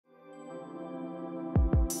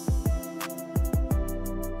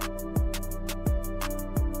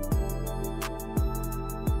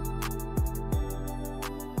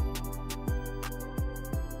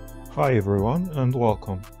Hi everyone and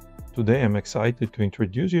welcome. Today I'm excited to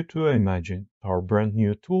introduce you to AImagine, our brand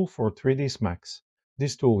new tool for 3ds Max.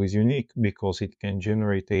 This tool is unique because it can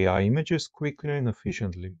generate AI images quickly and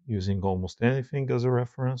efficiently, using almost anything as a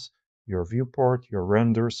reference, your viewport, your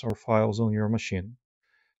renders or files on your machine.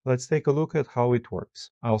 Let's take a look at how it works.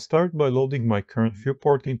 I'll start by loading my current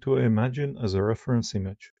viewport into AImagine as a reference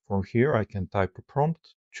image. From here I can type a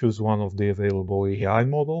prompt, choose one of the available AI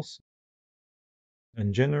models,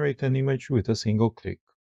 and generate an image with a single click.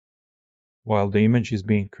 While the image is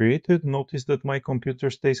being created, notice that my computer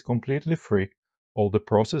stays completely free. All the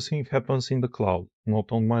processing happens in the cloud,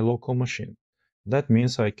 not on my local machine. That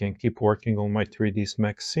means I can keep working on my 3ds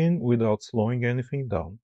Max scene without slowing anything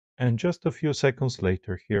down. And just a few seconds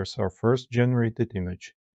later, here's our first generated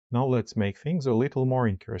image. Now let's make things a little more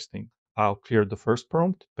interesting. I'll clear the first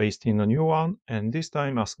prompt, paste in a new one, and this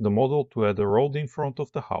time ask the model to add a road in front of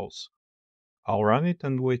the house. I'll run it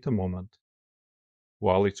and wait a moment.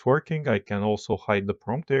 While it's working, I can also hide the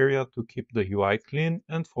prompt area to keep the UI clean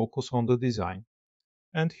and focus on the design.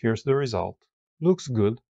 And here's the result. Looks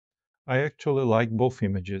good. I actually like both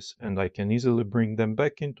images, and I can easily bring them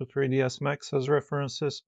back into 3ds Max as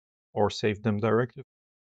references or save them directly.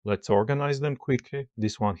 Let's organize them quickly.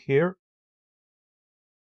 This one here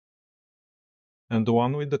and the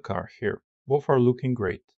one with the car here. Both are looking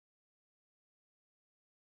great.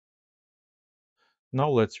 Now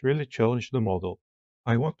let's really challenge the model.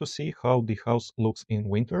 I want to see how the house looks in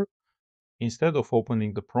winter. Instead of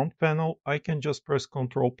opening the prompt panel, I can just press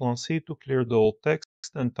Ctrl+C to clear the old text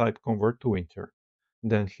and type convert to winter.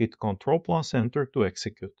 Then hit Ctrl+Enter to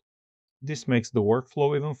execute. This makes the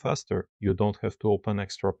workflow even faster. You don't have to open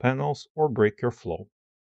extra panels or break your flow.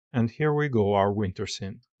 And here we go, our winter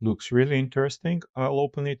scene. Looks really interesting. I'll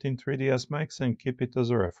open it in 3ds Max and keep it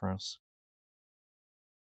as a reference.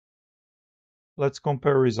 Let's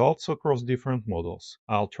compare results across different models.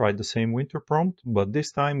 I'll try the same winter prompt, but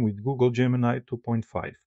this time with Google Gemini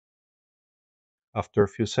 2.5. After a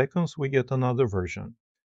few seconds, we get another version.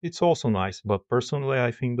 It's also nice, but personally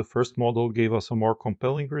I think the first model gave us a more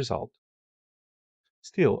compelling result.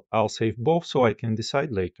 Still, I'll save both so I can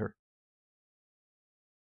decide later.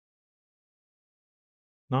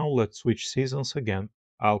 Now let's switch seasons again.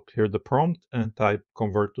 I'll clear the prompt and type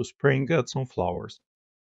convert to spring, add some flowers.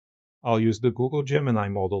 I'll use the Google Gemini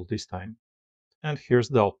model this time. And here's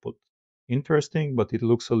the output. Interesting, but it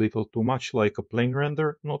looks a little too much like a plain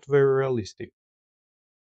render, not very realistic.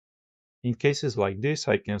 In cases like this,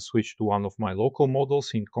 I can switch to one of my local models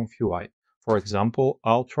in ConfUI. For example,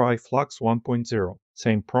 I'll try FLUX 1.0.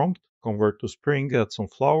 Same prompt, convert to spring, add some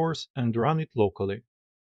flowers, and run it locally.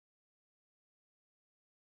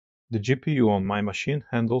 The GPU on my machine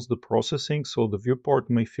handles the processing, so the viewport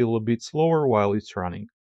may feel a bit slower while it's running.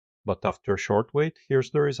 But after a short wait,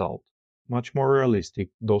 here's the result. Much more realistic,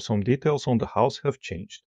 though some details on the house have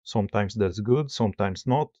changed. Sometimes that's good, sometimes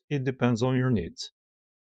not, it depends on your needs.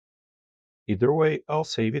 Either way, I'll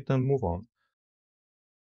save it and move on.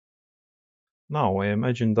 Now,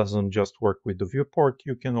 AImagine doesn't just work with the viewport,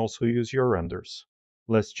 you can also use your renders.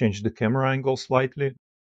 Let's change the camera angle slightly,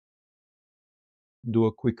 do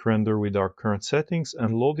a quick render with our current settings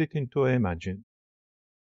and load it into AImagine.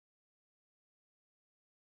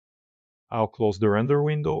 I'll close the render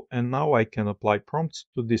window and now I can apply prompts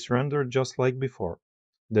to this render just like before.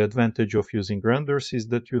 The advantage of using renders is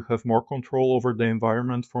that you have more control over the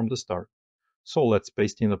environment from the start. So let's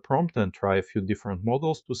paste in a prompt and try a few different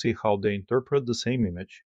models to see how they interpret the same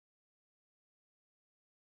image.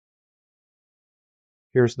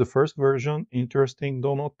 Here's the first version, interesting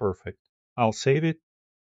though not perfect. I'll save it.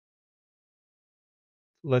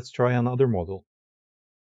 Let's try another model.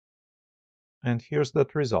 And here's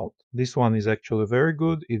that result. This one is actually very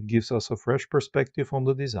good, it gives us a fresh perspective on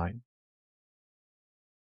the design.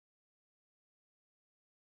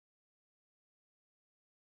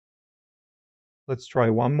 Let's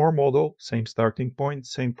try one more model, same starting point,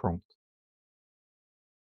 same prompt.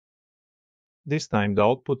 This time the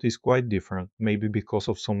output is quite different, maybe because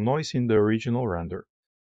of some noise in the original render.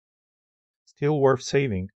 Still worth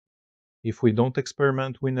saving. If we don't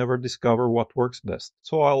experiment, we never discover what works best.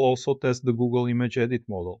 So I'll also test the Google Image Edit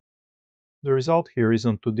model. The result here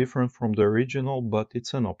isn't too different from the original, but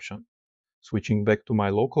it's an option. Switching back to my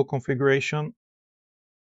local configuration,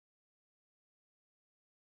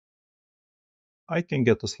 I can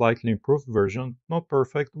get a slightly improved version, not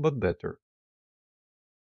perfect, but better.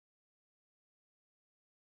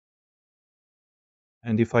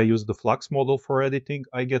 And if I use the Flux model for editing,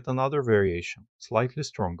 I get another variation, slightly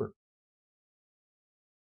stronger.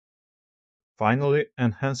 Finally,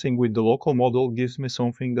 enhancing with the local model gives me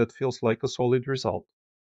something that feels like a solid result.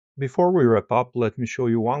 Before we wrap up, let me show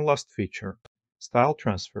you one last feature. Style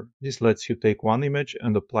transfer. This lets you take one image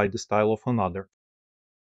and apply the style of another.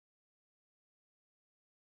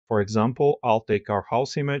 For example, I'll take our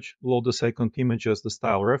house image, load the second image as the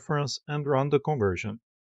style reference, and run the conversion.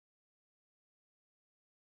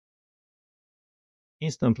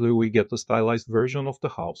 Instantly, we get a stylized version of the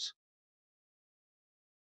house.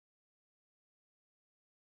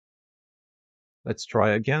 Let's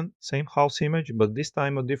try again, same house image, but this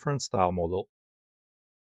time a different style model.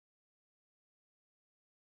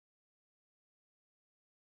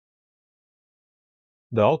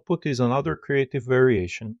 The output is another creative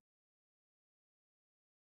variation.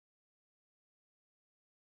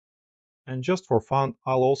 And just for fun,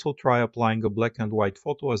 I'll also try applying a black and white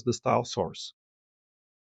photo as the style source.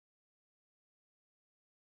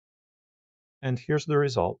 And here's the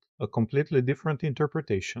result, a completely different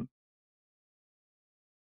interpretation.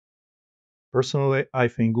 Personally, I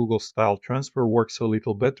think Google Style Transfer works a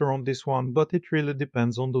little better on this one, but it really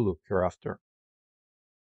depends on the look you're after.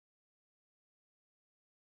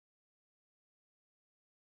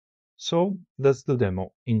 So, that's the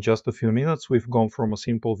demo. In just a few minutes, we've gone from a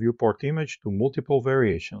simple viewport image to multiple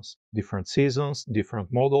variations, different seasons,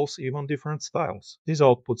 different models, even different styles. These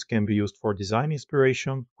outputs can be used for design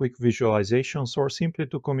inspiration, quick visualizations, or simply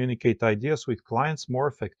to communicate ideas with clients more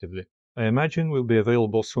effectively. AImagine will be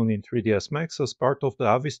available soon in 3ds Max as part of the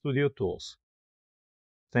Avi Studio tools.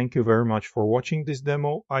 Thank you very much for watching this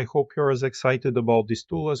demo. I hope you're as excited about this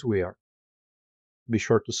tool as we are. Be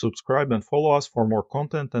sure to subscribe and follow us for more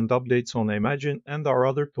content and updates on AImagine and our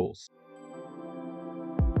other tools.